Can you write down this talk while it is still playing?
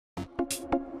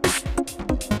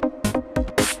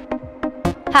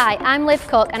Hi, I'm Liv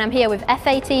Cooke and I'm here with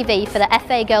FATV for the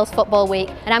FA Girls Football Week,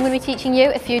 and I'm going to be teaching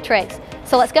you a few tricks.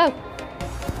 So let's go!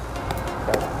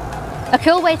 A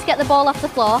cool way to get the ball off the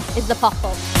floor is the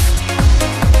pop-up.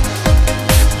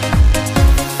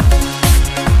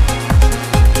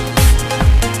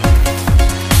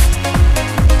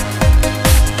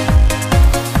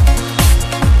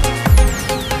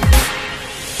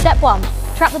 Step 1.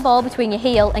 Trap the ball between your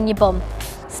heel and your bum.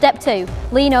 Step 2.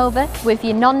 Lean over with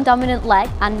your non-dominant leg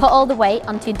and put all the weight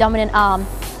onto your dominant arm.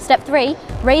 Step 3.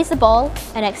 Raise the ball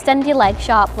and extend your leg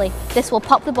sharply. This will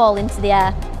pop the ball into the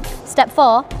air. Step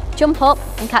 4. Jump up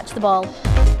and catch the ball.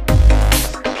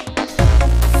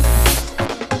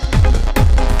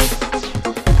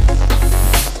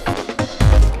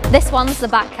 This one's the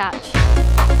back catch.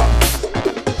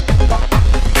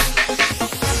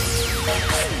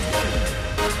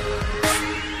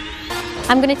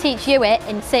 I'm going to teach you it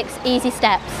in 6 easy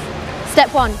steps.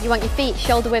 Step 1, you want your feet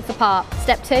shoulder width apart.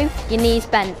 Step 2, your knees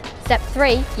bent. Step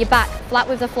 3, your back flat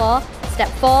with the floor. Step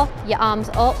 4, your arms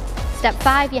up. Step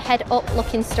 5, your head up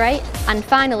looking straight. And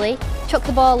finally, chuck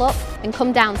the ball up and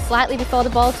come down slightly before the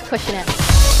ball to cushion it.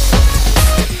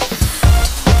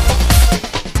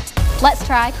 Let's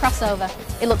try crossover.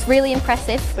 It looks really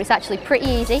impressive, but it's actually pretty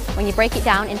easy when you break it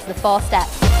down into the 4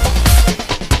 steps.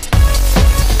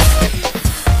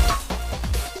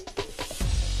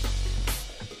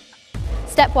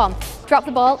 Step 1, drop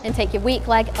the ball and take your weak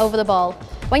leg over the ball.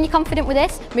 When you're confident with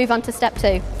this, move on to step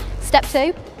 2. Step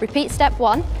 2, repeat step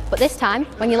 1, but this time,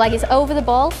 when your leg is over the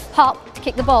ball, hop to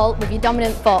kick the ball with your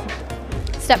dominant foot.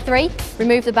 Step 3,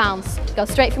 remove the bounce. Go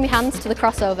straight from your hands to the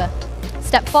crossover.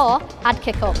 Step 4, add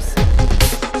kick-ups.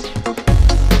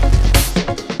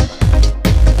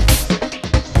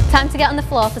 Time to get on the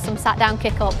floor for some sat-down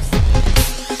kick-ups.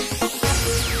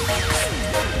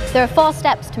 There are 4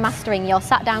 steps to mastering your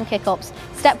sat-down kick-ups.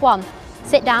 Step 1,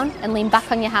 sit down and lean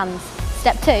back on your hands.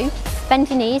 Step 2, bend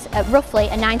your knees at roughly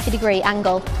a 90-degree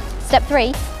angle. Step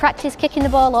 3, practice kicking the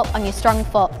ball up on your strong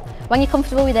foot. When you're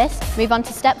comfortable with this, move on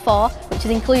to step 4, which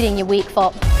is including your weak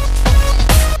foot.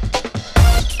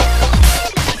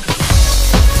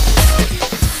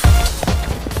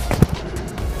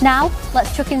 Now,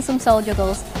 let's chuck in some soul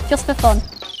juggles, just for fun.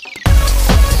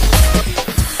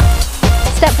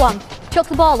 Step 1. Chuck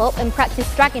the ball up and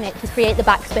practice dragging it to create the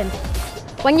backspin.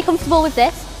 When you're comfortable with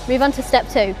this, move on to step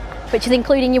 2, which is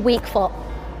including your weak foot.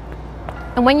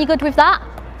 And when you're good with that,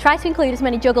 try to include as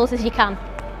many juggles as you can.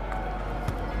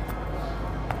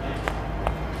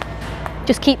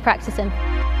 Just keep practicing.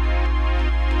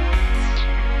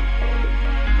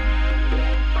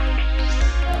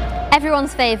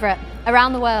 Everyone's favourite,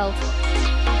 around the world.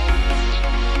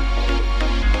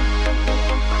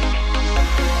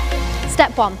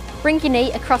 Step 1. Bring your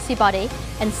knee across your body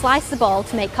and slice the ball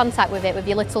to make contact with it with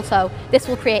your little toe. This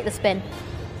will create the spin.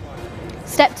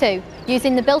 Step 2.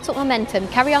 Using the built-up momentum,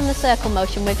 carry on the circle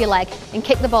motion with your leg and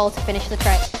kick the ball to finish the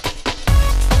trick.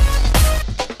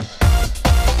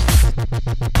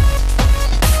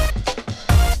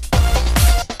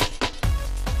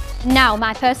 Now,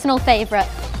 my personal favourite,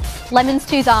 Lemons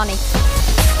Tuzani.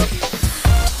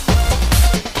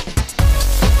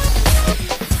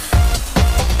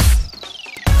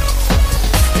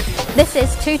 This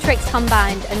is 2 tricks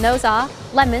combined, and those are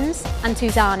lemons and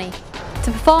Tuzani.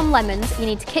 To perform lemons, you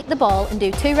need to kick the ball and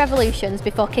do 2 revolutions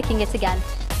before kicking it again.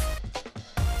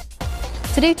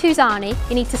 To do Tuzani,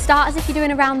 you need to start as if you're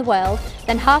doing around the world,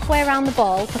 then halfway around the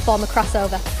ball perform a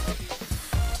crossover.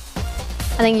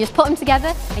 And then you just put them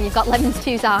together and you've got lemons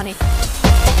Tuzani.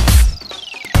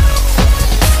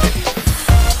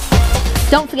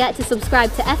 Don't forget to subscribe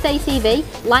to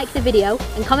FATV, like the video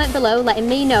and comment below letting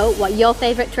me know what your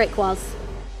favourite trick was.